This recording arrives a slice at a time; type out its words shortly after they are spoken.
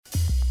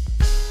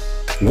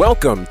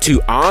Welcome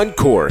to On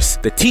Course,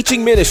 the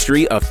teaching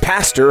ministry of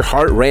Pastor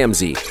Hart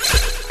Ramsey.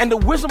 And the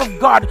wisdom of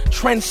God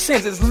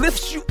transcends, it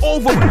lifts you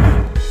over.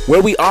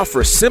 Where we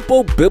offer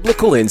simple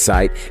biblical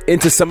insight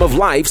into some of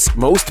life's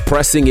most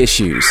pressing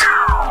issues.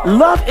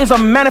 Love is a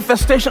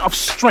manifestation of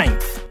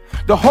strength.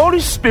 The Holy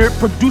Spirit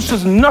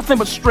produces nothing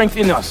but strength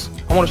in us.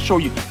 I want to show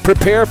you.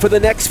 Prepare for the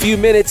next few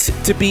minutes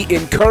to be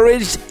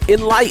encouraged,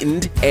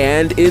 enlightened,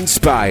 and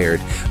inspired.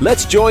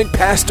 Let's join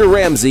Pastor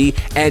Ramsey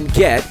and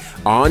get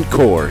on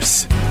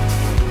course.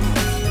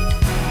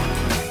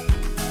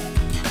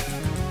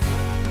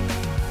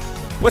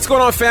 What's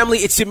going on, family?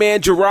 It's your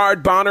man,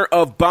 Gerard Bonner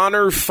of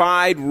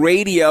Bonnerfied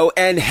Radio.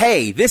 And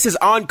hey, this is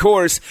On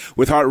Course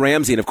with Hart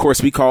Ramsey. And of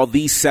course, we call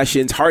these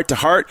sessions Heart to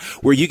Heart,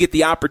 where you get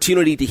the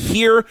opportunity to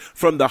hear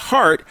from the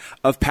heart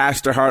of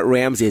Pastor Hart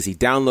Ramsey as he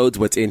downloads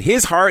what's in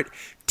his heart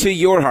to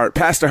your heart.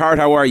 Pastor Hart,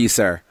 how are you,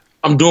 sir?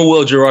 I'm doing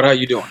well, Gerard. How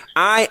you doing?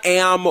 I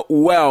am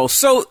well.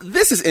 So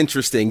this is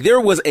interesting. There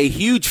was a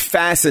huge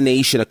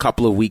fascination a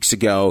couple of weeks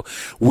ago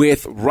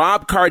with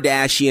Rob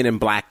Kardashian and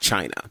Blac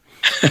Chyna.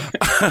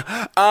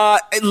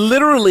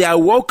 Literally, I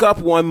woke up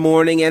one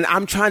morning and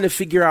I'm trying to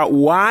figure out,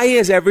 why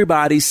is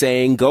everybody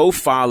saying go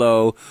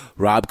follow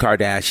Rob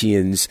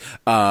Kardashian's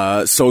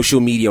social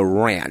media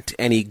rant?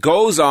 And he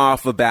goes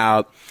off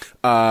about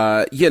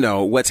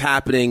what's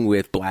happening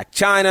with Blac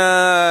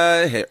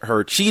Chyna,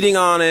 her cheating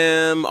on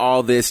him,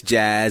 all this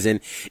jazz, and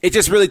it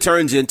just really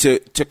turns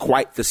into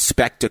quite the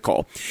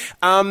spectacle.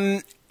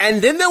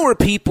 And then there were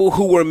people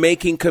who were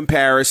making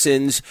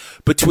comparisons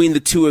between the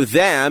two of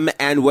them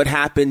and what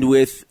happened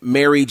with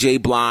Mary J.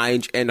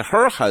 Blige and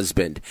her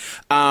husband,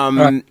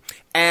 and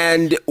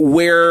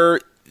where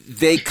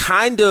they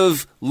kind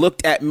of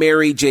looked at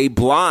Mary J.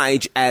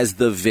 Blige as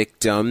the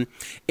victim.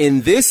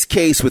 In this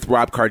case with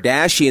Rob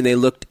Kardashian, they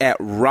looked at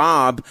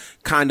Rob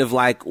kind of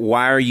like,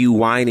 why are you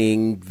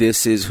whining?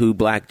 This is who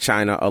Blac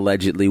Chyna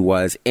allegedly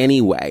was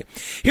anyway.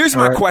 Here's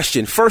my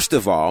question. First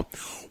of all,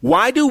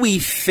 why do we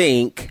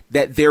think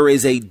that there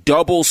is a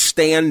double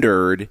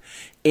standard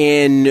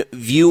in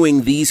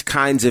viewing these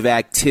kinds of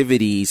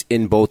activities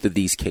in both of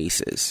these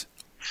cases?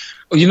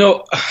 You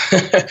know,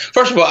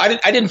 first of all,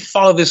 I didn't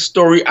follow this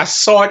story. I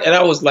saw it and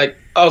I was like,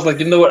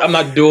 you know what? I'm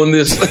not doing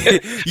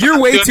this. You're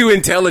way too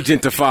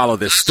intelligent to follow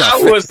this stuff.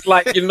 I was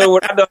like, you know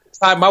what? I know at the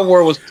time my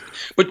word was,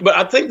 but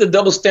I think the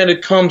double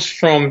standard comes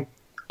from,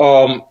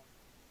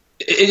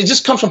 it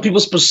just comes from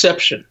people's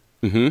perception.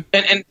 Mm-hmm.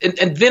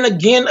 And then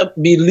again,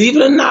 believe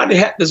it or not,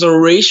 there's a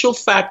racial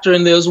factor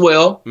in there as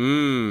well.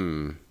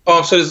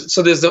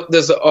 So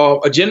there's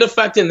a gender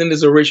factor and then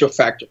there's a racial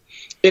factor.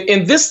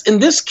 In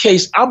this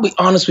case, I'll be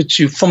honest with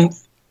you.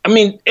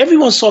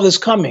 Everyone saw this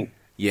coming.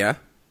 Yeah.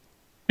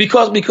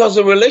 Because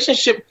the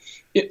relationship,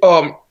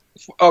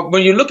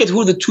 when you look at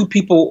who the two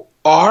people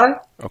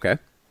are, okay,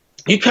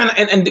 you kind of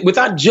and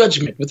without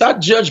judgment,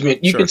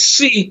 you can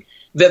see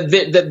that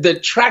the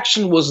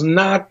attraction was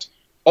not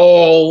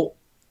all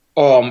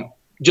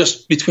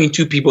just between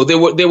two people. There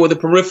were the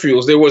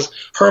peripherals. There was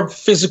her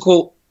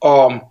physical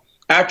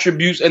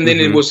attributes, and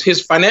then it was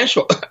his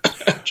financial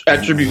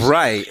attributes.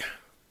 Right.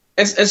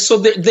 And so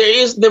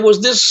there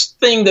was this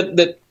thing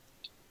that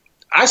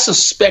I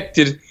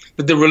suspected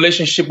that the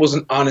relationship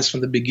wasn't honest from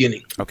the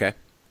beginning. Okay.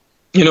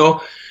 You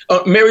know,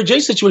 Mary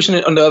J's situation,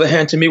 on the other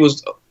hand, to me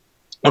was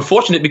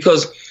unfortunate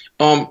because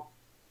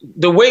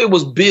the way it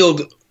was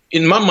billed,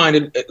 in my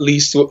mind at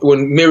least,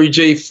 when Mary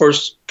J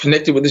first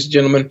connected with this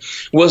gentleman,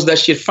 was that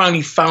she had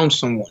finally found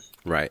someone.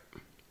 Right.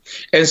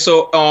 And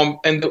so,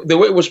 and the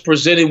way it was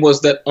presented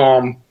was that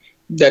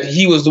that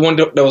he was the one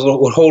that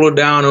would hold her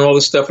down and all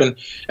this stuff, and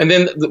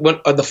then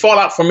the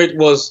fallout from it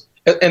was,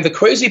 and the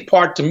crazy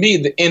part to me,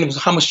 the end was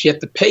how much she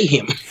had to pay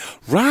him.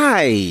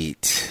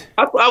 Right.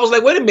 I was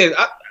like, wait a minute,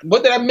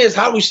 what did I miss?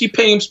 How was she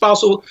paying him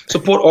spousal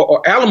support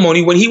or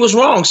alimony when he was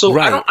wrong? So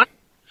right.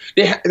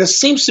 There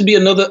seems to be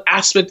another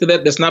aspect to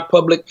that that's not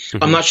public.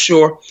 Mm-hmm. I'm not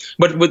sure,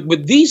 but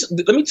with these,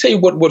 let me tell you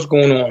what's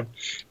going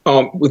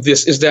on with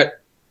this is that.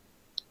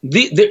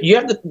 You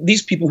have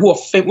these people who are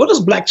famous. What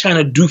does Blac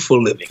Chyna do for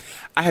a living?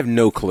 I have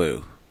no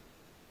clue.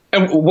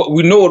 And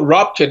we know what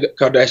Rob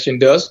Kardashian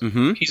does.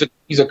 Mm-hmm. He's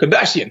a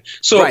Kardashian.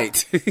 So, right.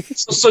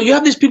 so you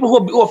have these people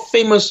who are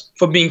famous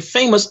for being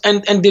famous,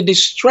 and they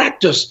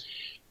distract us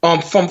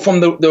from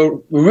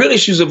the real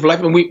issues of life,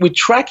 and we're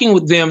tracking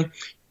with them.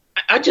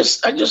 I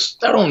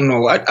don't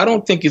know. I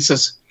don't think it's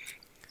as.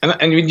 And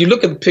when you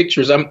look at the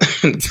pictures, let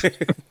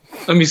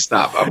me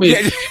stop.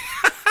 I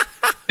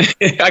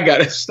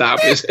gotta stop.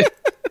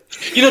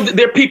 You know,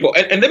 they're people,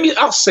 and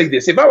I'll say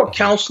this: if I were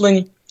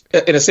counseling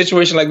in a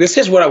situation like this,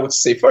 here's what I would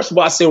say. First of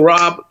all, I say,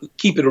 Rob,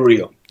 keep it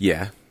real.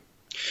 Yeah.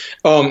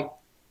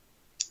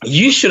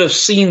 You should have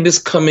seen this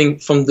coming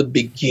from the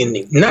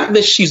beginning. Not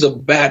that she's a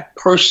bad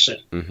person,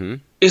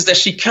 is that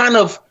she kind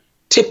of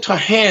tipped her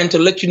hand to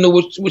let you know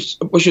what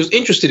she was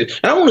interested in.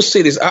 And I want to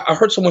say this: I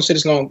heard someone say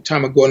this a long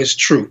time ago, and it's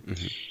true.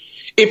 Mm-hmm.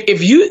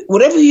 If you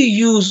whatever you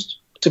use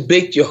to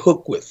bait your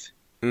hook with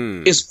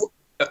is.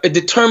 It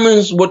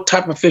determines what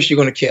type of fish you're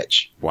going to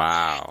catch.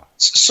 Wow.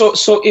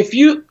 So if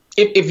you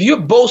if you're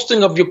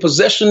boasting of your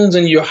possessions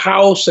and your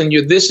house and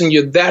your this and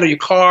your that or your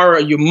car or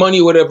your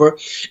money or whatever,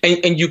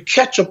 and you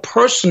catch a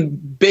person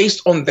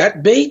based on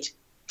that bait,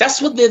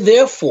 that's what they're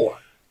there for.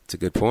 It's a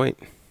good point.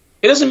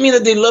 It doesn't mean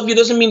that they love you. It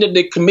doesn't mean that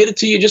they're committed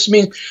to you. It just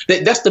means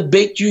that that's the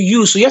bait you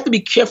use. So you have to be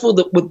careful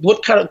with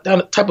what kind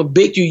of type of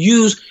bait you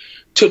use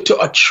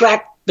to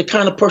attract the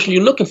kind of person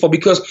you're looking for,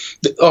 because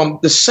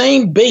the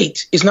same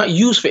bait is not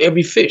used for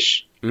every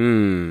fish.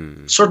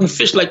 Certain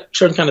fish like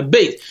certain kind of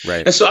bait.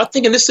 Right. And so I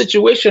think in this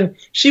situation,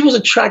 she was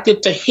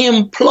attracted to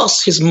him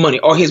plus his money,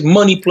 or his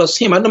money plus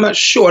him. I'm not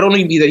sure. I don't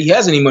even think that he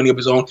has any money of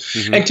his own.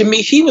 Mm-hmm. And to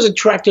me, he was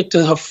attracted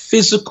to her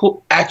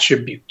physical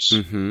attributes.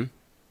 Mm-hmm.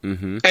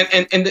 Mm-hmm.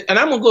 And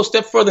I'm going to go a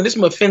step further. And this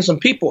may offend some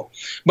people,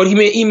 but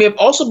he may have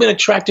also been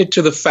attracted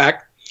to the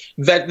fact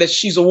that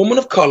she's a woman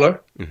of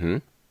color, mm-hmm.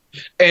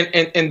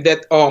 and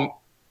that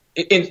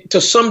to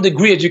some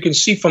degree, as you can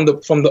see from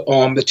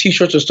the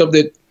t-shirts and stuff,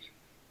 that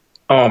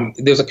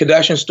there's a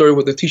Kardashian story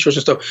with the t-shirts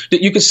and stuff,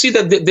 that you can see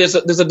that there's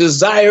a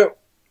desire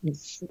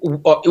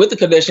with the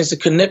Kardashians to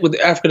connect with the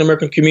African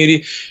American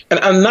community. And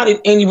I'm not in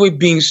any way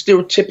being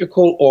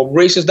stereotypical or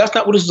racist. That's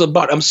not what this is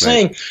about. I'm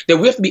saying that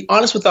we have to be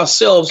honest with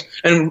ourselves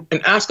and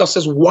ask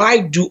ourselves, why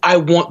do I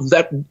want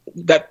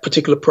that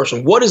particular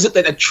person? What is it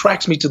that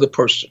attracts me to the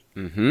person?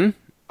 Mm-hmm.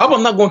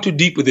 I'm not going too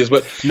deep with this,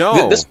 but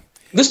no.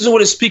 This is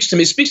what it speaks to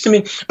me. It speaks to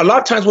me a lot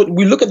of times when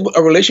we look at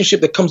a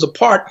relationship that comes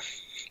apart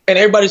and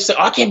everybody says,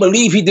 I can't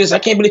believe he did this. I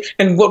can't believe.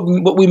 And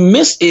what we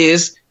miss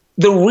is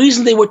the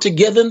reason they were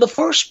together in the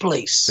first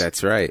place.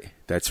 That's right.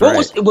 That's right.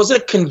 Was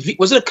it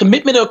a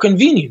commitment or a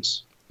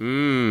convenience?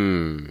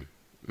 Sometimes,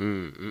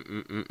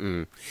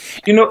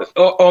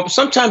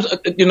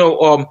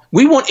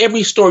 we want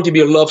every story to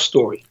be a love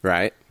story.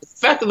 Right.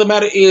 The fact of the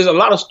matter is a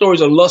lot of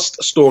stories are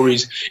lust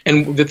stories.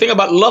 And the thing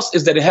about lust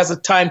is that it has a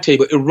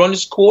timetable. It runs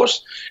its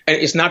course and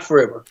it's not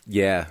forever.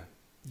 Yeah.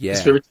 Yeah.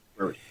 It's very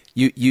temporary.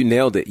 You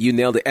nailed it. You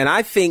nailed it. And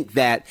I think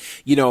that,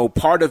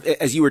 part of,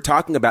 as you were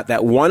talking about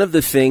that, one of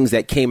the things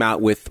that came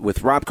out with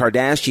Rob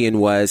Kardashian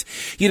was,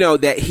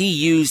 that he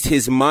used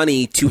his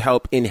money to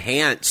help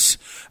enhance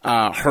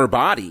her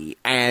body,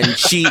 and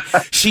she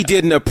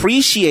didn't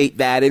appreciate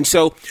that. And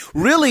so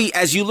really,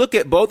 as you look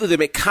at both of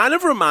them, it kind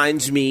of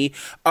reminds me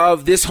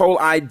of this whole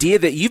idea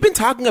that you've been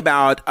talking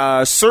about,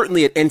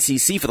 certainly at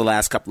NCC for the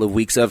last couple of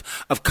weeks, of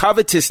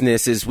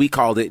covetousness, as we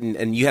called it,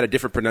 and you had a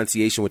different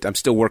pronunciation, which I'm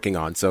still working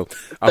on. So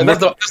that's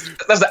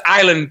the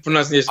island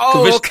pronunciation.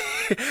 Oh,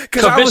 okay.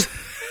 Because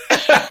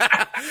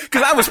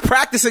I was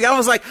practicing. I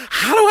was like,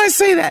 how do I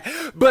say that?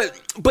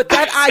 But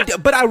that idea,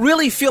 but I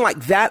really feel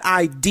like that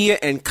idea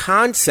and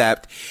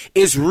concept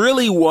is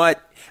really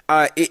what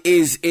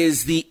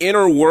is the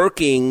inner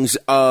workings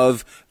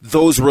of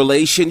those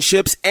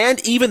relationships, and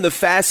even the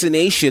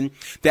fascination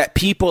that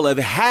people have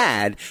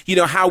had.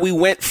 How we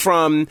went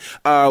from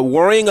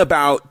worrying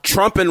about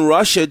Trump and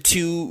Russia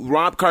to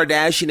Rob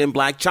Kardashian and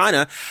Blac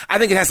Chyna. I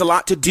think it has a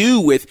lot to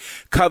do with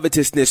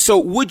covetousness. So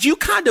would you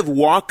kind of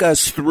walk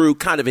us through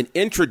kind of an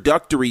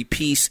introductory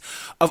piece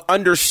of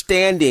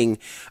understanding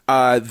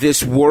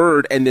this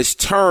word and this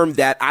term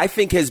that I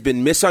think has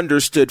been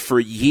misunderstood for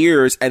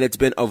years, and it's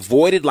been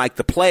avoided like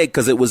the plague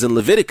because it was in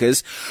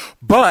Leviticus.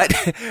 But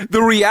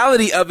the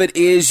reality of it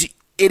is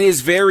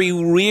very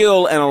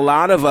real, and a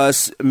lot of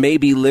us may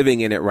be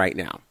living in it right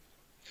now.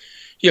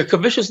 Yeah,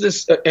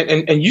 covetousness,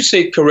 and you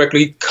say it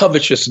correctly,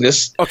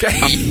 covetousness. Okay.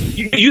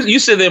 You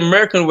say the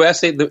American way, I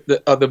say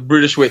the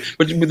British way.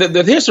 But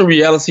here's the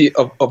reality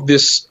of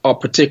this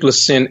particular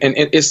sin, and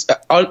it's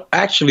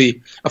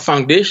actually a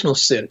foundational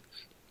sin.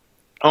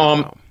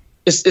 Wow.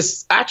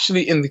 It's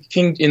actually in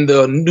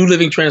the New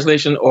Living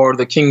Translation or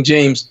the King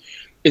James,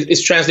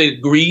 it's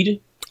translated greed.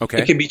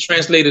 Okay. It can be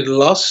translated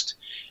lust.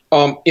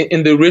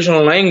 In the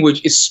original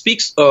language, it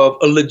speaks of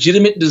a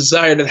legitimate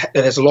desire that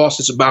has lost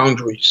its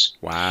boundaries.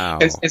 Wow.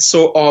 And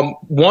so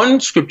one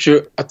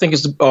scripture, I think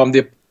it's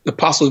the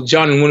Apostle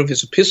John in one of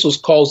his epistles,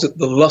 calls it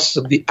the lust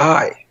of the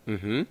eye.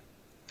 Mm-hmm.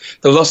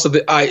 The lust of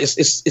the eye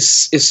is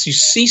you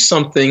see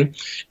something,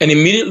 and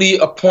immediately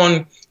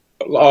upon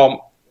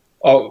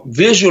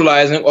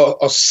visualizing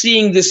or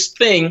seeing this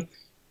thing,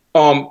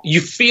 you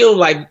feel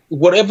like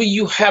whatever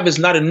you have is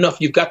not enough.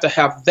 You've got to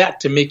have that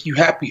to make you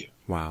happier.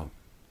 Wow.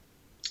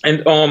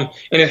 And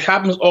it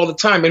happens all the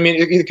time. I mean,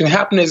 it can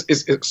happen as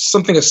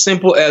something as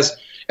simple as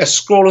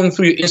scrolling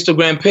through your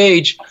Instagram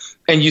page,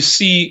 and you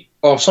see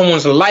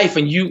someone's life,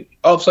 and you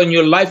all of a sudden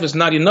your life is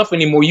not enough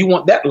anymore. You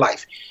want that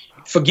life,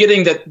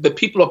 forgetting that the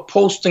people are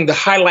posting the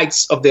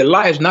highlights of their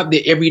lives, not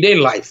their everyday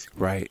life.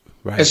 Right.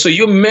 Right. And so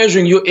you're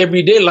measuring your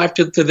everyday life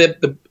to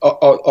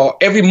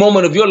every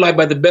moment of your life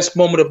by the best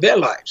moment of their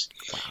lives.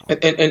 Wow.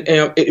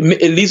 And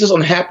it leaves us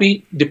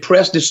unhappy,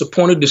 depressed,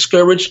 disappointed,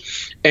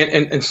 discouraged, and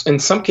in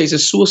some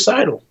cases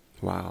suicidal.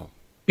 Wow.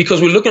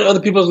 Because we're looking at other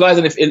people's lives,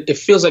 and it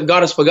feels like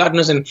God has forgotten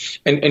us, and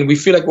we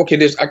feel like, okay,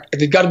 there's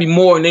got to be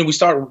more, and then we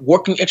start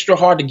working extra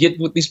hard to get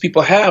what these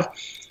people have,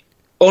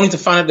 only to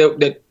find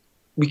out that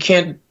we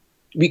can't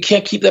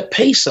keep that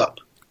pace up.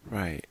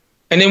 Right.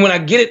 And then when I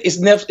get it, it's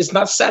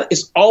not sad. It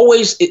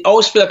always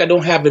feels like I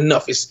don't have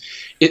enough.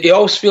 It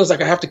always feels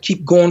like I have to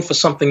keep going for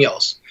something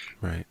else.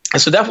 Right.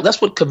 And so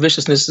that's what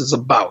covetousness is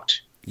about.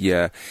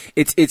 Yeah.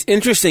 It's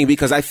interesting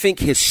because I think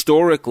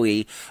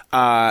historically,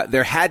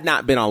 there had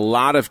not been a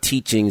lot of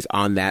teachings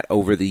on that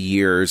over the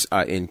years,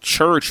 in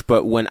church.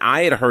 But when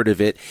I had heard of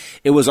it,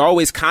 it was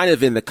always kind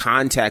of in the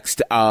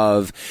context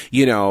of,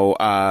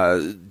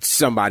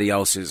 somebody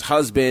else's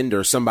husband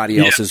or somebody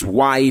else's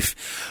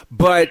wife.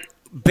 But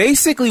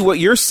basically what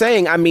you're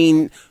saying, I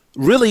mean,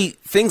 really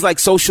things like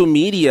social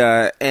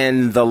media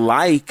and the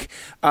like,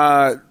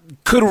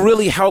 could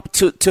really help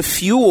to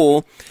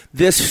fuel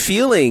this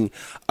feeling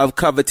of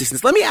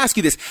covetousness. Let me ask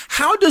you this.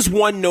 How does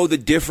one know the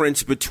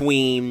difference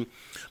between,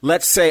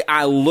 let's say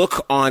I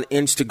look on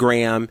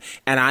Instagram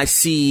and I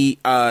see,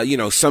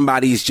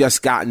 somebody's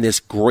just gotten this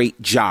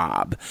great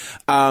job.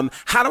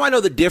 How do I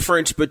know the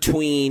difference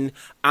between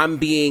I'm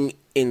being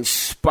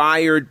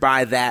inspired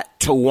by that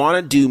to want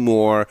to do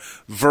more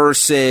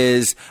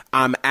versus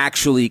I'm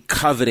actually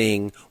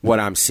coveting what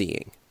I'm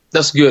seeing?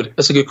 That's good.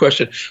 That's a good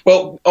question.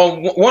 Well,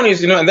 one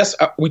is, and that's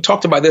we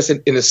talked about this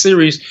in the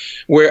series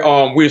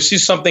where we see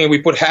something and we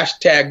put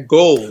hashtag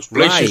goals,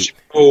 relationship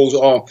goals,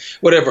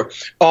 whatever.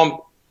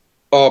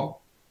 What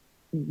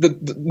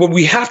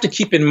we have to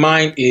keep in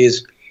mind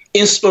is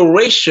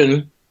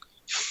inspiration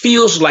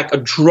feels like a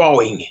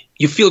drawing.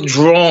 You feel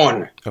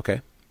drawn. Okay.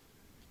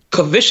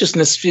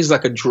 Covetousness feels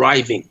like a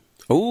driving.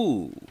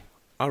 Ooh,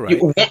 all right.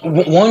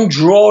 One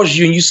draws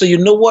you and you say, you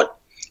know what?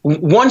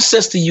 One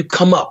says to you,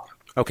 come up.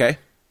 Okay.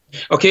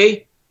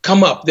 Okay,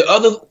 come up. The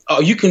other,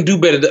 you can do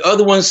better. The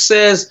other one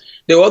says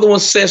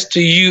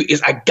to you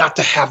is, I got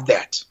to have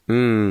that.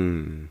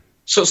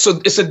 So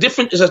it's a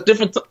different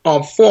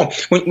form.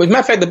 When matter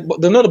of fact,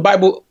 the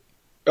Bible,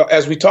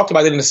 as we talked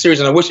about it in the series,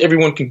 and I wish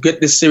everyone can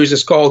get this series.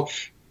 It's called.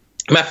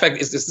 Matter of fact,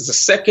 this is the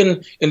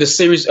second in the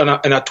series in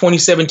our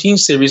 2017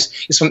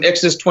 series. It's from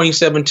Exodus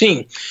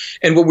 2017,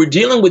 and what we're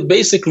dealing with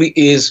basically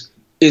is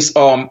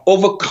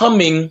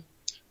overcoming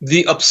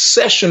the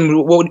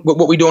obsession with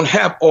what we don't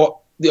have, or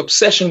the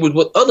obsession with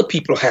what other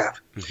people have.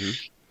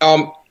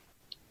 Mm-hmm.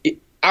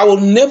 I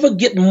will never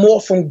get more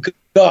from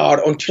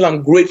God until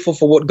I'm grateful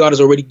for what God has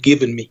already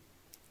given me.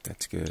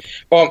 That's good.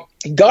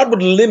 God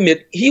will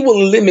limit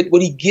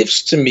what he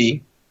gives to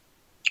me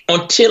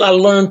until I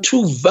learn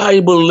two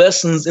valuable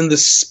lessons in the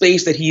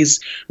space that he is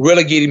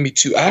relegating me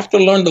to. I have to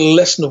learn the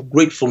lesson of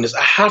gratefulness.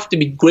 I have to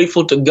be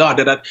grateful to God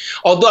that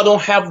although I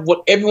don't have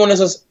what everyone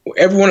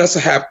else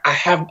have, I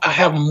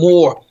have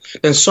more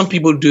than some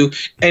people do,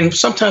 and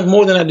sometimes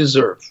more than I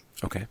deserve.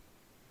 Okay.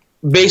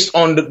 Based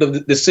on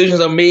the decisions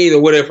I made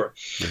or whatever.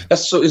 Yeah.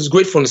 It's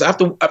gratefulness. I have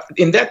to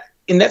in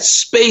that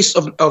space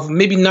of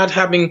maybe not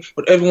having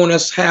what everyone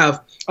else has.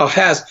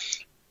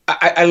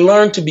 I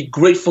learned to be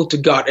grateful to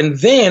God, and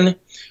then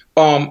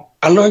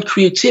I learned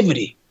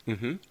creativity.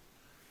 Mm-hmm.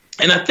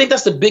 And I think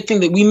that's the big thing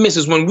that we miss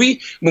is when we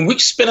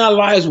spend our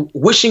lives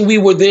wishing we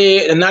were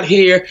there and not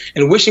here,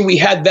 and wishing we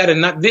had that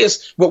and not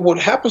this. What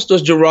happens to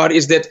us, Gerard,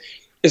 is that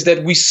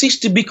we cease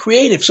to be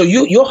creative. So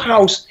your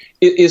house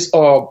is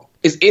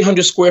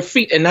 800 square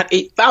feet and not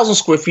 8,000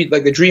 square feet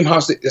like the dream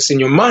house that's in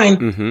your mind.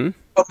 Mm-hmm.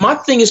 But my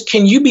thing is,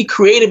 can you be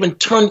creative and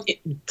turn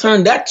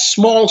that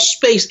small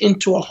space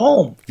into a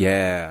home?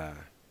 Yeah.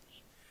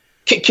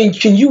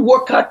 Can you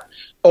work out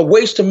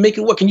ways to make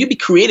it work? Can you be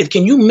creative?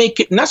 Can you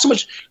make it not so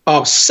much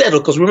settle?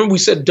 Because remember we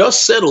said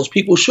dust settles,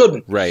 people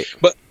shouldn't. Right.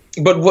 But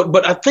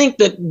I think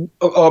that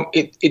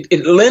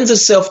it lends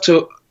itself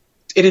to.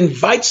 It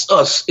invites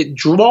us. It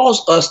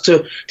draws us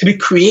to be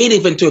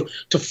creative and to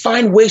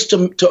find ways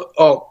to.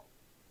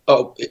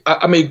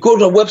 I may go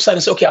to a website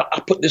and say, okay,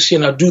 I'll put this here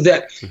and I'll do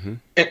that, mm-hmm.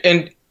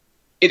 and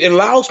it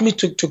allows me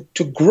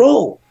to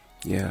grow.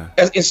 Yeah.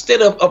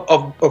 Instead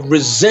of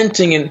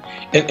resenting and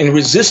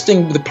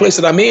resisting the place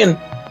that I'm in,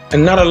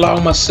 and not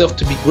allowing myself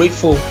to be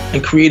grateful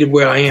and creative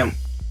where I am.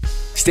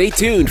 Stay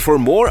tuned for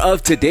more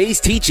of today's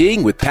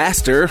teaching with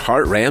Pastor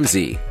Hart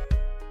Ramsey.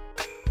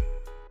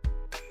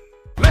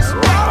 Let's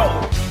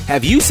go!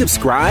 Have you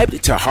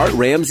subscribed to Hart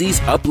Ramsey's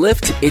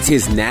Uplift? It's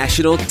his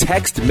national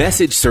text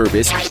message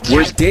service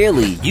where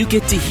daily you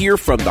get to hear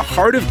from the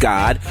heart of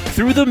God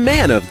through the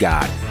man of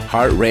God,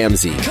 Hart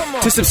Ramsey.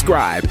 To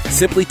subscribe,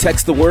 simply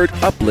text the word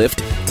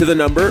uplift to the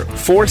number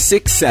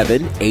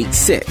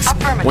 46786.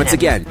 Once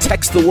again,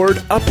 text the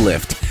word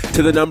uplift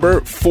to the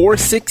number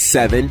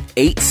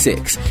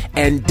 46786.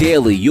 And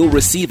daily you'll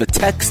receive a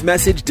text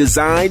message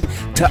designed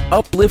to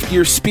uplift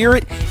your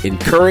spirit,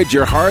 encourage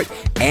your heart,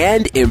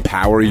 and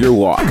empower your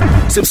walk.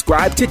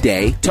 Subscribe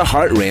today to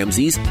Hart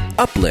Ramsey's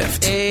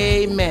Uplift.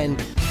 Amen.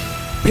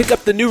 Pick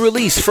up the new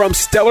release from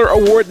Stellar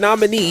Award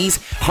nominees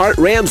Hart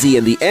Ramsey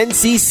and the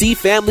NCC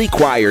Family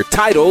Choir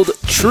titled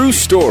True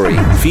Story,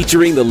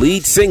 featuring the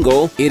lead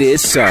single, It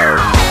Is So.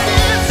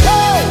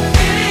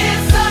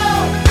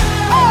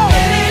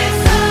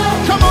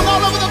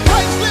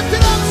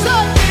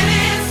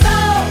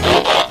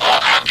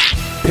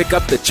 Pick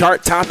up the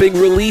chart-topping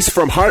release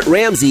from Hart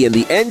Ramsey and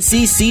the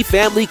NCC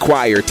Family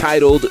Choir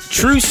titled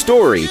True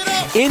Story,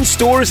 in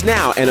stores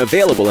now and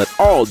available at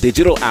all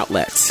digital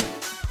outlets.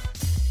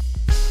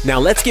 Now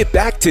let's get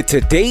back to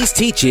today's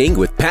teaching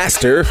with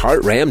Pastor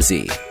Hart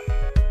Ramsey.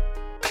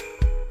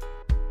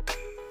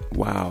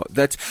 Wow,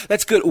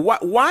 that's good.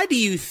 Why do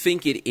you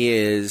think it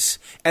is,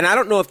 and I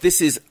don't know if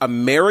this is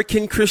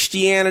American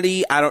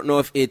Christianity, I don't know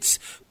if it's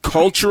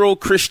cultural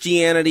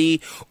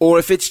Christianity, or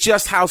if it's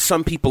just how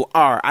some people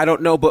are, I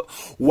don't know, but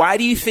why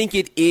do you think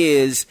it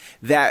is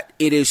that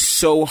it is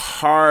so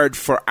hard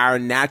for our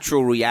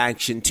natural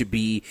reaction to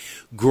be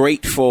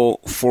grateful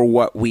for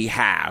what we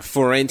have?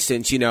 For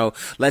instance,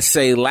 let's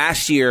say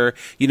last year,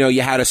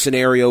 you had a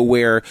scenario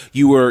where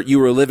you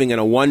were living in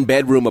a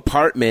 1-bedroom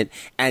apartment,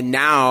 and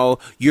now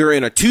you're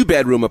in a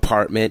 2-bedroom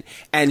apartment,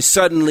 and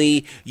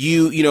suddenly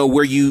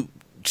where you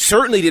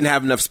certainly didn't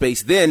have enough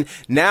space then,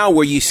 now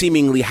where you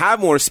seemingly have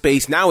more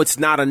space, now it's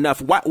not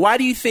enough. Why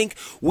do you think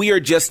we are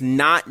just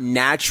not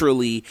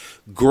naturally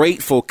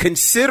grateful,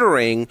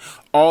 considering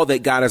all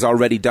that God has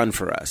already done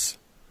for us?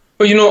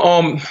 Well,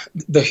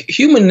 the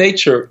human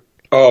nature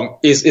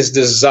is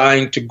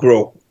designed to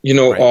grow.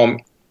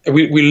 Right.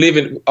 We live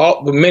in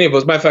many of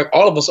us. Matter of fact,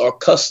 all of us are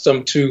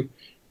accustomed to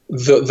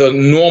the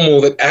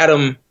normal that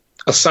Adam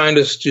assigned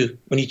us to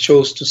when he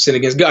chose to sin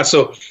against God.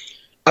 So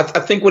I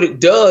think what it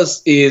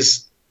does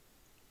is,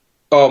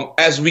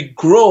 as we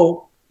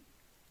grow,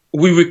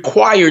 we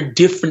require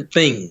different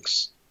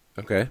things.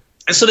 Okay.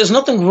 And so there's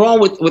nothing wrong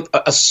with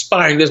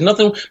aspiring. There's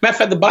nothing. Matter of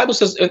fact, the Bible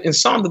says in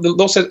Psalm that the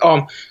Lord says,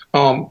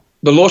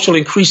 the Lord shall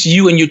increase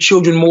you and your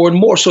children more and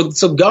more. So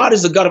God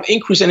is the God of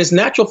increase, and it's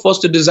natural for us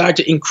to desire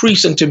to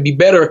increase and to be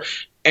better.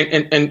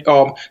 And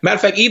matter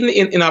of fact, even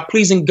in our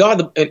pleasing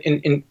God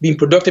and being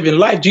productive in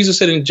life, Jesus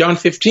said in John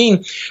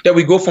 15 that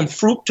we go from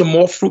fruit to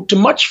more fruit to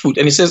much fruit.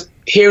 And he says,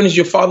 herein is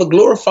your Father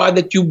glorified,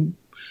 that you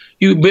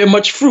bear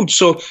much fruit.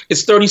 So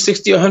it's 30,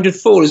 60,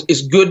 100-fold.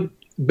 It's good,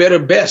 better,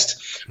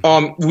 best.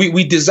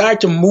 We desire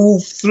to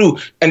move through,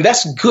 and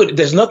that's good.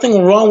 There's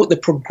nothing wrong with the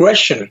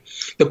progression.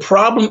 The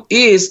problem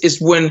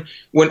is when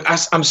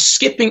I'm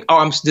skipping, or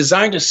I'm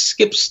designed to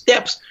skip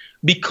steps,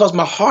 because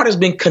my heart has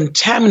been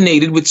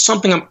contaminated with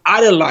something I'm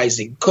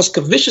idolizing, because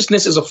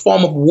covetousness is a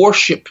form of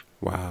worship.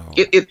 Wow.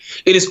 It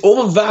is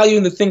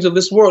overvaluing the things of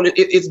this world.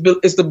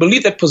 It's the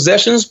belief that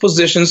possessions,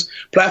 positions,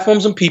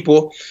 platforms, and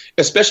people,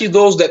 especially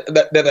those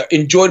that are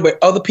enjoyed by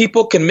other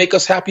people, can make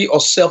us happy or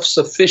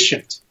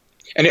self-sufficient.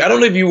 And I don't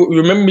know if you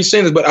remember me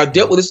saying this, but I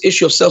dealt with this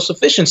issue of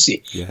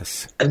self-sufficiency.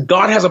 Yes. And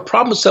God has a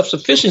problem with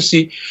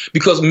self-sufficiency,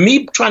 because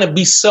me trying to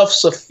be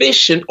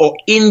self-sufficient or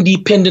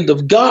independent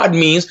of God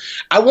means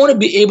I want to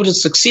be able to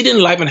succeed in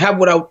life and have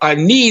what I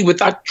need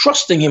without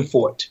trusting him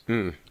for it.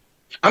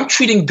 I'm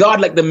treating God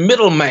like the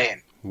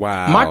middleman.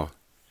 Wow.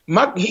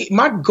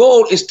 My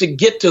goal is to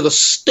get to the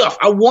stuff.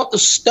 I want the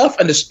stuff,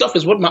 and the stuff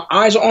is what my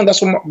eyes are on.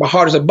 That's what my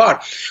heart is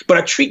about. But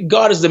I treat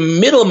God as the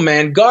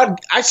middleman.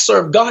 I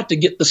serve God to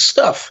get the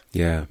stuff.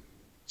 Yeah.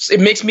 That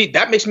makes me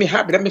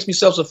happy. That makes me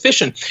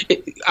self-sufficient.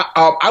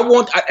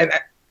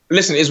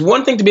 Listen, it's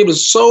one thing to be able to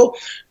sow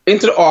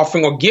into the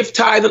offering or give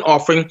tithe and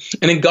offering,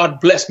 and then God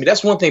bless me.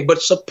 That's one thing.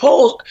 But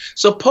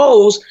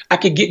suppose I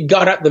could get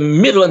God out the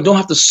middle and don't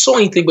have to sow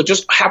anything, but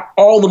just have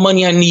all the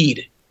money I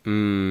need.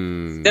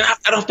 Then I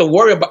don't have to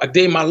worry about a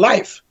day in my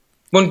life.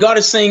 When God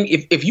is saying,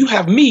 if you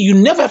have me, you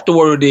never have to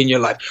worry a day in your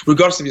life,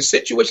 regardless of your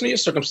situation or your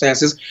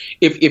circumstances.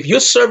 If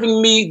you're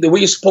serving me the way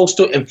you're supposed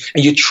to, and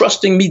you're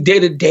trusting me day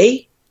to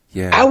day,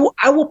 yeah.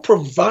 I will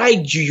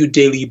provide you your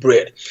daily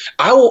bread.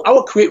 I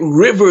will create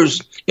rivers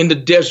in the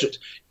desert.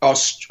 I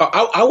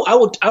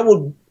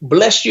will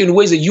bless you in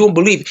ways that you won't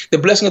believe. The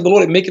blessing of the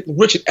Lord, it make it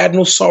rich, it add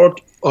no sorrow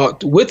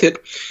with it.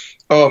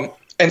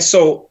 And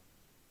so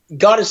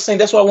God is saying,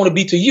 that's what I want to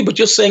be to you. But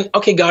you're saying,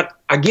 okay, God,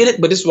 I get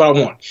it, but this is what I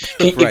want.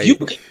 Right.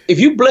 If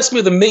you bless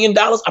me with $1 million,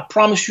 I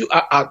promise you,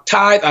 I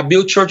tithe, I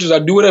build churches, I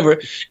do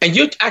whatever. And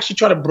you're actually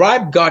trying to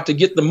bribe God to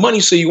get the money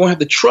so you won't have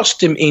to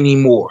trust him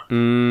anymore.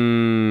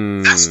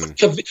 That's what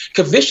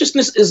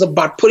covetousness is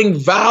about, putting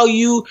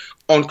value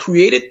on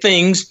created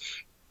things.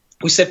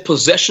 We said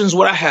possessions,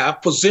 what I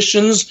have,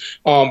 positions,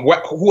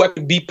 who I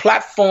could be,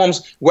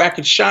 platforms where I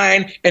could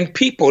shine, and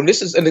people. And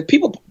the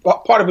people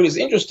part of it is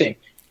interesting,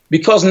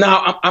 because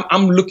now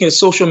I'm looking at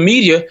social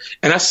media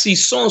and I see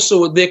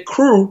so-and-so with their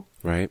crew,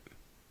 right,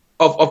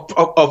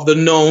 of the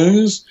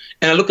knowns,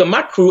 and I look at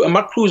my crew, and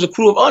my crew is a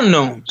crew of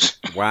unknowns.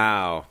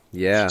 Wow.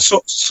 Yeah.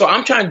 So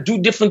I'm trying to do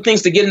different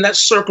things to get in that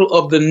circle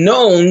of the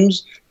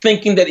knowns,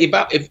 thinking that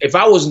if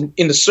I was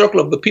in the circle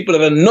of the people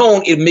that are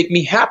known, it'd make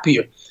me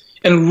happier.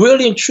 And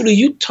really and truly,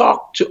 you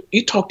talk to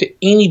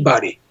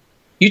anybody,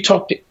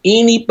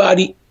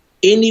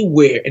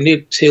 anywhere, and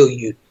they'll tell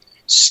you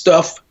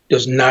stuff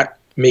does not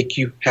make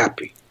you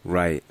happy.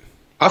 Right.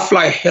 I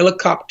fly a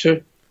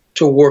helicopter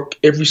to work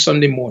every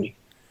Sunday morning.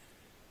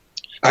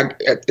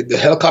 The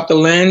helicopter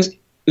lands.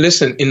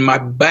 Listen, in my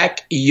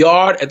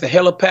backyard, at the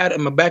helipad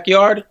in my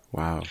backyard.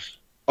 Wow.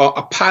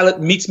 A pilot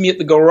meets me at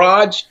the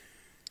garage.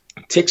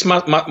 takes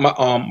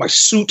my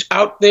suit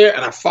out there,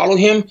 and I follow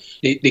him.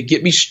 They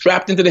get me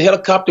strapped into the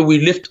helicopter. We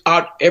lift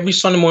out every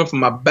Sunday morning from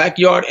my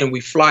backyard, and we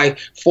fly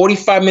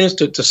 45 minutes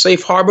to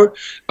Safe Harbor.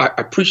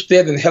 I preach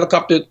there, then the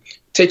helicopter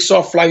takes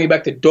off, fly me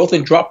back to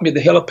Dothan, drop me at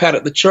the helipad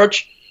at the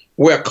church,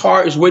 where a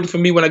car is waiting for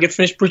me when I get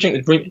finished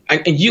preaching.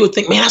 And you would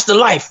think, man, that's the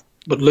life.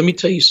 But let me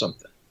tell you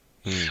something.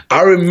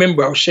 I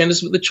remember, I was sharing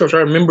this with the church. I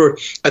remember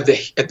at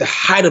the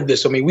height of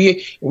this. I mean,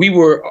 we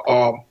were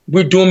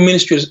doing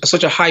ministry at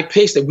such a high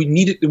pace that we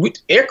needed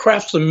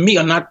aircraft. For me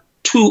are not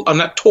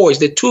toys;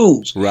 they're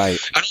tools. Right.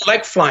 I don't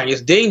like flying;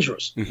 it's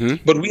dangerous.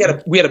 But we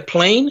had a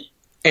plane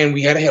and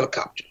we had a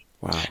helicopter.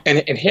 Wow.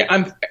 And here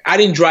I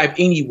didn't drive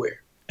anywhere.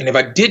 And if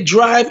I did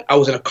drive, I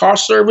was in a car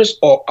service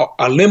or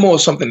a limo or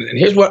something. And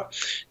here's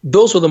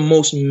those were the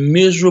most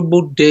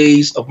miserable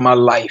days of my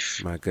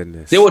life. My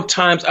goodness. There were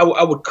times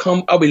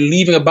I'll be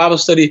leaving a Bible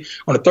study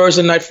on a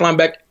Thursday night, flying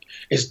back.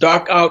 It's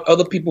dark out.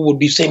 Other people would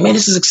be saying, man,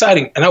 this is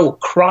exciting. And I would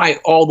cry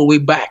all the way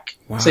back,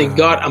 saying,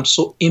 God, I'm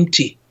so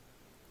empty.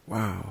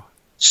 Wow.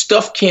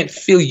 Stuff can't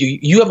fill you.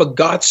 You have a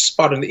God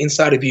spot on the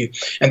inside of you.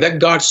 And that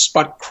God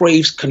spot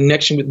craves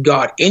connection with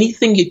God.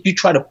 Anything that you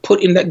try to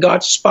put in that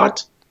God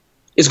spot,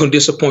 is going to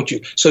disappoint you.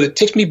 So it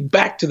takes me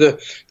back to the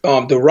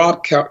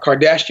Rob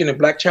Kardashian and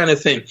Blac Chyna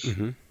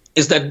thing.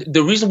 Is that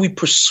the reason we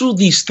pursue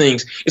these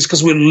things is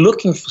because we're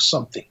looking for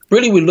something.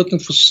 Really, we're looking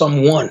for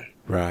someone.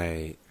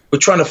 Right. We're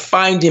trying to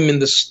find him in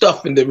the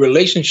stuff, in the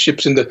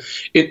relationships, in the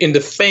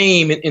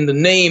fame, in the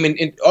name,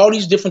 and all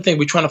these different things.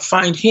 We're trying to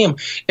find him.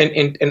 And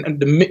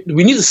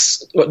we need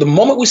to, the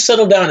moment we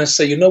settle down and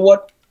say, you know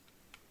what,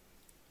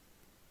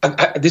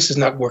 this is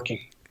not working.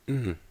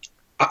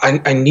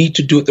 I need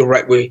to do it the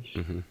right way.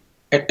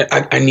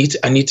 I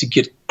need to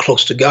get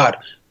close to God.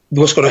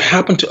 What's going to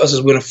happen to us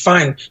is we're going to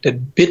find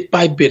that bit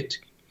by bit,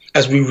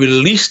 as we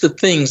release the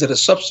things that are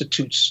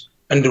substitutes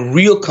and the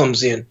real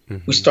comes in,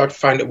 we start to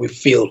find that we're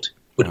filled.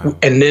 Wow.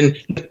 And then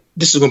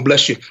this is going to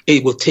bless you.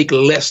 It will take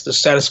less to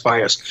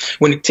satisfy us.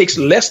 When it takes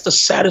less to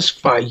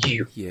satisfy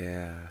you,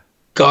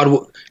 God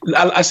will.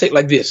 I say it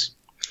like this: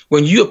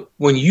 when you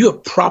are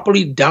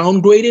properly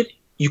downgraded,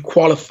 you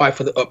qualify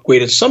for the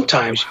upgrade, and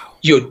sometimes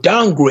your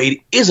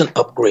downgrade is an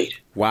upgrade.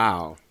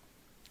 Wow.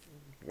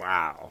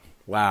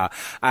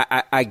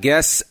 I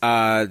guess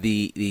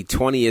the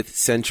 20th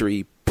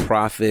century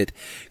prophet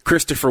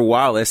Christopher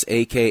Wallace,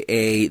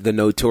 a.k.a. the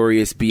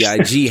Notorious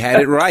B.I.G.,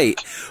 had it right.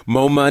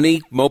 More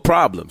money, more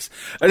problems.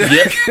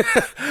 Yep.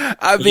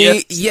 I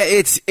mean,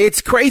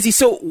 it's crazy.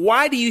 So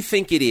why do you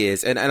think it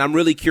is, and I'm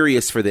really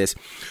curious for this,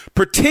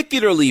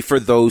 particularly for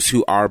those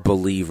who are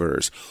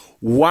believers,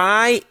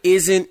 why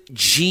isn't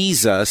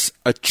Jesus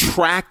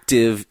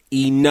attractive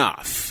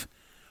enough?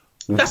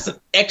 That's an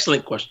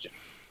excellent question.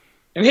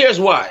 And here's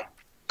why.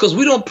 Because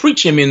we don't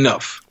preach him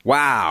enough.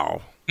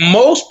 Wow.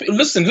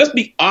 Listen, let's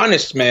be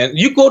honest, man.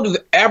 You go to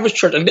the average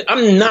church, and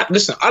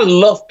I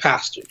love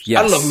pastors. Yes.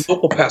 I love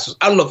local pastors.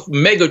 I love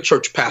mega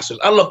church pastors.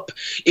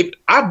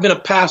 I've been a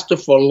pastor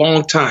for a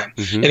long time.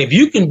 And if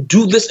you can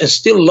do this and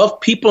still love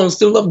people and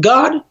still love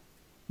God,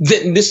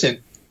 then listen.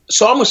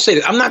 So I'm going to say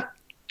that I'm not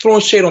throwing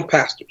shade on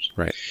pastors.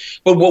 Right.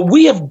 But what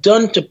we have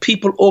done to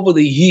people over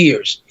the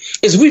years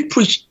is we've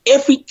preached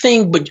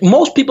everything, but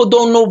most people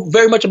don't know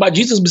very much about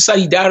Jesus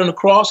besides he died on the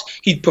cross,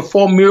 he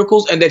performed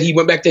miracles, and that he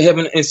went back to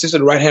heaven and sits at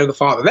the right hand of the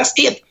Father. That's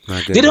it.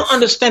 They don't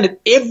understand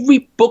that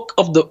every book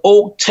of the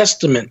Old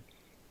Testament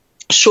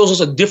shows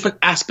us a different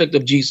aspect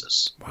of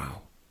Jesus. Wow.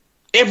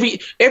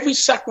 Every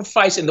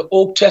sacrifice in the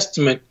Old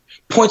Testament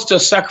points to a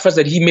sacrifice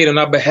that he made on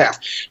our behalf.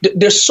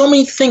 There's so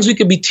many things we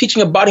could be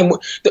teaching about him.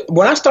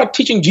 When I start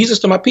teaching Jesus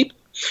to my people,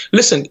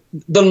 listen,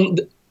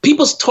 the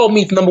people told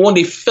me, number one,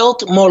 they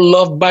felt more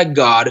loved by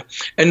God,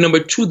 and number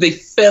two, they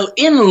fell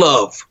in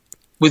love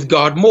with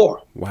God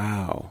more.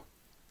 Wow.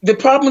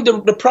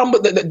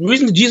 The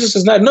reason Jesus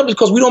is not enough is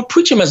because we don't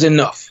preach him as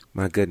enough.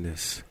 My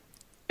goodness.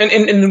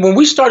 And when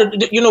we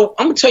started, I'm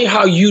going to tell you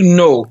how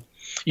you're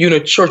in a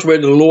church where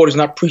the Lord is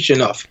not preached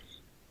enough.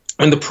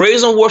 And the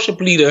praise and worship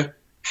leader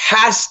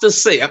has to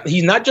say,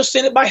 he's not just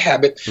saying it by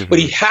habit, but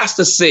he has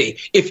to say,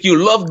 if you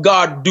love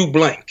God, do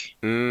blank.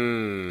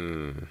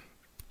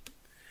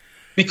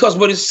 Because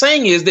what it's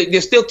saying is that they're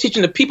still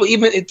teaching the people,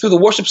 even through the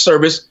worship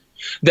service,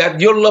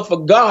 that your love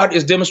for God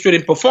is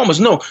demonstrated in performance.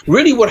 No,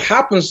 really what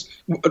happens,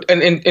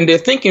 and they're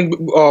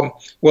thinking, I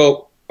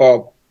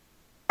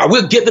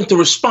will get them to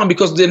respond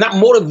because they're not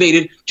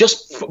motivated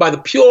just by the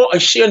pure and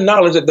sheer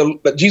knowledge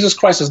that Jesus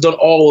Christ has done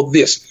all of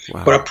this.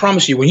 Wow. But I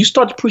promise you, when you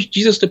start to preach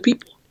Jesus to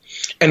people,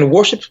 and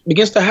worship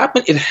begins to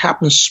happen, it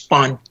happens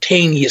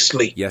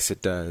spontaneously. Yes,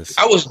 it does.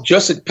 I was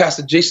just at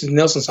Pastor Jason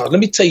Nelson's house. Let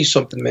me tell you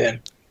something,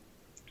 man.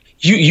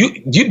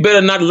 You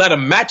better not let a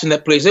match in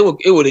that place. It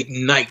would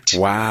ignite.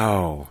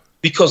 Wow.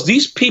 Because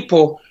these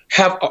people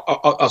have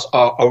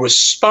a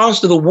response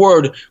to the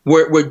word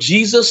where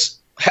Jesus,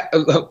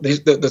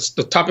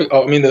 the topic,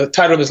 the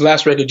title of his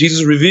last record,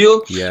 Jesus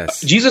Revealed.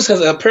 Yes. Jesus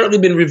has apparently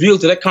been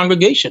revealed to that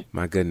congregation.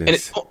 My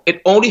goodness. And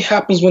it only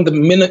happens when the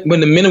men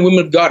and women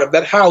of God of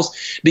that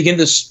house begin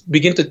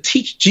to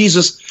teach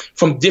Jesus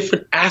from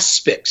different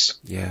aspects.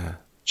 Yeah.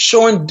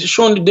 showing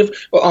the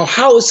difference.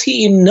 How is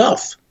he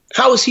enough?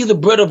 How is he the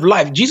bread of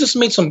life? Jesus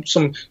made some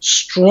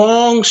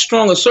strong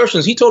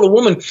assertions. He told a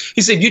woman,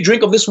 he said, if you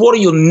drink of this water,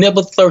 you'll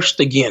never thirst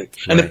again.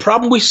 Right. And the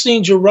problem we're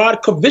seeing,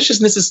 Gerard,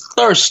 covetousness is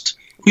thirst.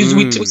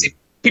 We say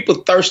people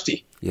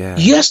thirsty. Yeah.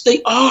 Yes,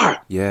 they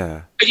are.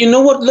 Yeah. And you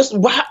know what?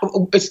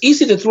 It's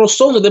easy to throw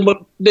stones at them,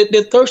 but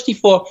they're thirsty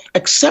for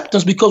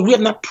acceptance because we have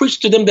not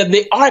preached to them that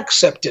they are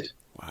accepted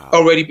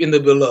already in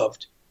the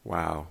beloved.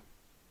 Wow.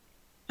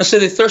 I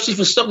said they're thirsty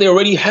for stuff they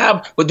already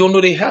have, but don't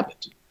know they have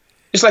it.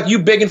 It's like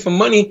you begging for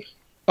money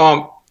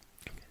on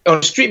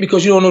the street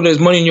because you don't know there's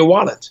money in your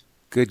wallet.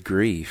 Good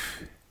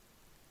grief.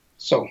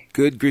 So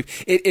good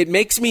grief. It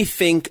makes me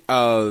think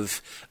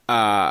of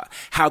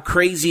how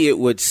crazy it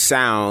would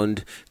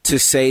sound to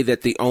say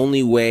that the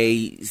only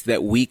way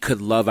that we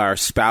could love our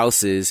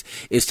spouses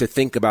is to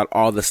think about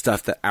all the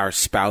stuff that our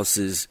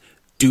spouses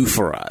do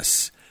for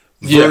us.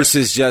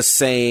 Versus just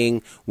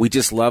saying we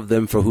just love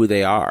them for who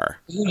they are.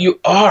 Who you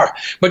are.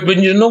 But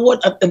you know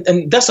what?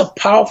 And that's a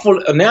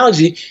powerful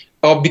analogy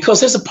because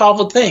that's a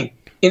powerful thing.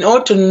 In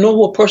order to know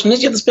who a person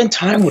is, you have to spend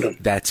time with them.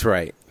 That's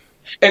right.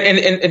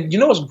 And you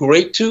know what's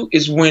great too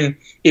is when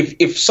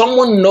if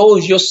someone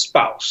knows your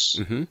spouse,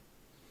 and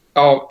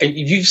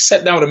if you've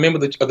sat down with a member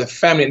of the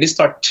family and they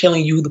start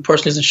telling you who the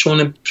person is and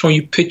showing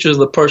you pictures of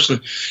the person,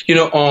 you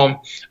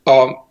know,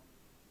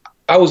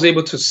 I was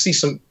able to see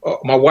some.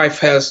 My wife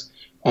has.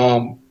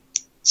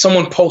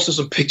 Someone posted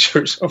some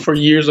pictures of her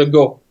years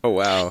ago. Oh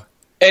wow!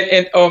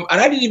 And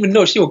I didn't even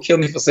know. She will kill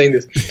me for saying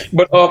this,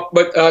 but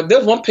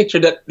there's one picture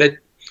that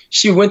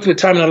she went through a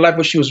time in her life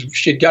where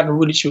she had gotten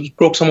really,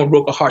 someone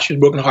broke her heart. She was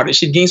brokenhearted. And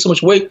she'd gained so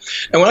much weight.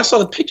 And when I saw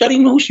the picture, I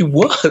didn't know who she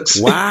was.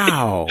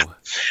 Wow!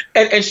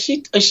 and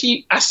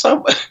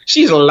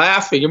she's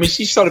laughing. I mean,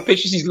 she saw the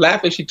picture. She's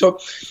laughing. She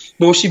talked,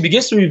 but when she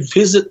begins to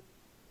revisit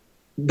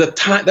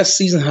that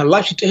season of her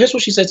life, here's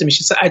what she said to me.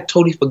 She said, I'd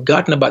totally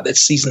forgotten about that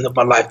season of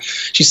my life.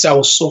 She said, I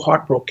was so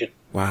heartbroken.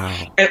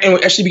 Wow. And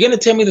as she began to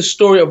tell me the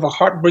story of her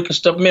heartbreaking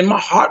stuff, man, my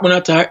heart went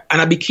out to her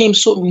and I became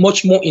so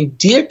much more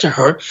endeared to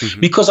her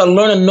because I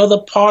learned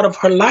another part of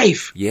her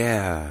life.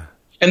 Yeah.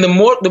 And the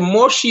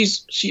more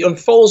she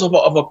unfolds of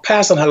her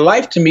past and her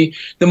life to me,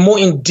 the more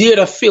endeared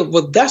I feel.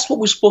 Well, that's what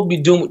we're supposed to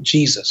be doing with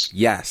Jesus.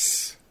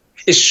 Yes.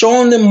 It's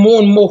showing them more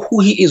and more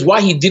who he is,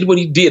 why he did what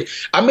he did.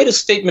 I made a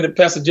statement at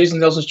Pastor Jason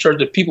Nelson's church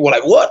that people were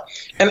like, what?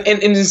 And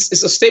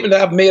it's a statement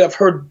that I've made. I've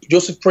heard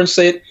Joseph Prince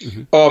say it,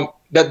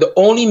 that the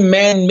only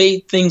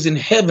man-made things in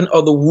heaven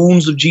are the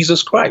wounds of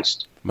Jesus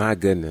Christ. My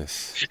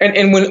goodness.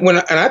 And when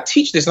I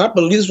teach this, and I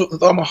believe this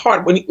with all my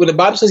heart, when the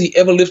Bible says he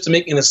ever lives to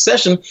make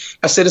intercession,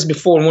 I said this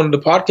before in one of the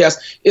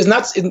podcasts, he's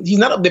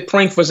not up there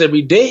praying for us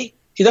every day.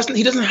 He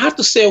doesn't have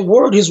to say a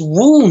word. His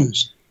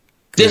wounds.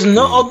 There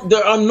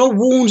are no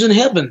wounds in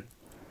heaven.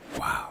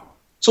 Wow.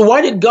 So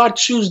why did God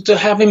choose to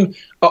have him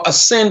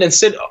ascend and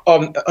sit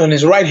on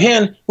his right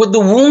hand with the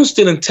wounds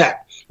still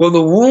intact? Well,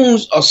 the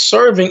wounds are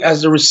serving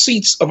as the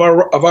receipts of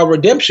our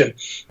redemption.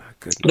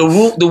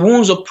 The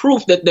wounds are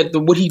proof that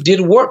what he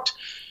did worked.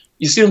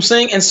 You see what I'm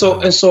saying? And so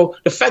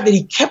the fact that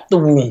he kept the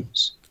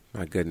wounds.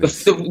 My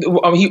goodness.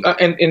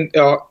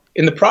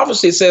 In the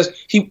prophecy it says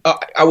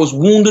I was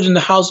wounded in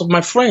the house of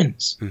my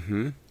friends.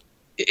 Mm-hmm.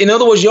 In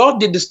other words, y'all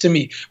did this to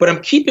me, but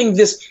I'm keeping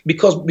this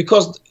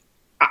because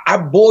I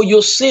bore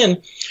your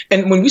sin.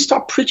 And when we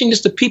start preaching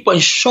this to people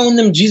and showing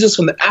them Jesus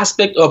from the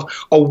aspect of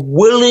a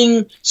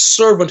willing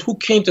servant who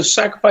came to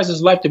sacrifice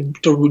his life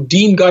to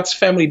redeem God's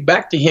family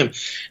back to him,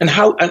 and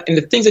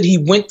the things that he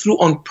went through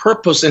on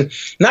purpose, and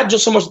not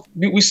just so much,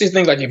 we say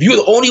things like, if you were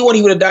the only one,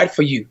 he would have died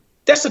for you.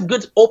 That's a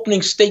good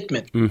opening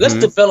statement. Mm-hmm. Let's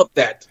develop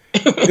that.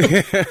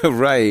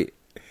 Right.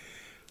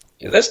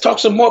 Let's talk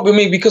some more. I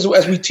mean, because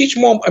as we teach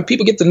more and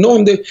people get to know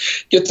him, they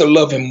get to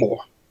love him more.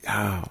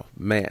 Oh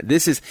man,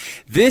 this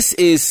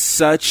is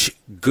such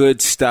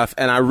good stuff.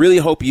 And I really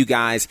hope you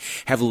guys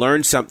have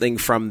learned something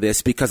from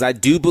this, because I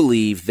do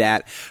believe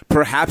that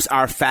perhaps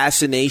our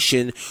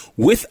fascination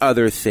with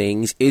other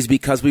things is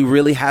because we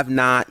really have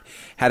not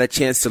had a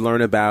chance to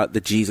learn about the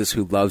Jesus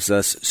who loves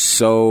us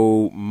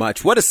so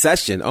much. What a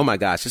session. Oh my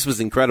gosh, this was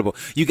incredible.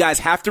 You guys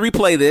have to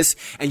replay this,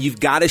 and you've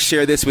got to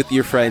share this with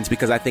your friends,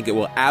 because I think it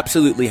will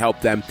absolutely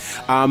help them.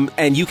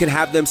 And you can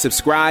have them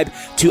subscribe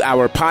to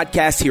our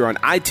podcast here on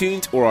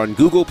iTunes or on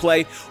Google Play.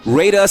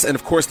 Rate us, and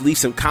of course, leave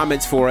some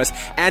comments for us.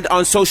 And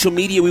on social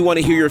media, we want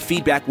to hear your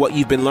feedback, what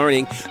you've been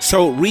learning.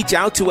 So reach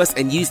out to us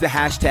and use the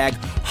hashtag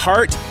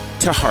Heart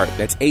to Heart.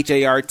 That's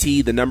HART,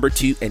 the number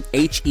 2, and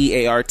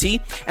HEART.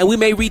 And we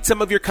may read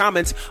some of your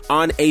comments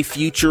on a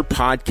future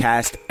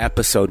podcast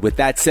episode. With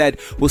that said,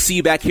 we'll see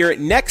you back here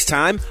next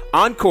time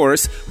on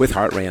Course with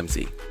Hart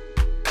Ramsey.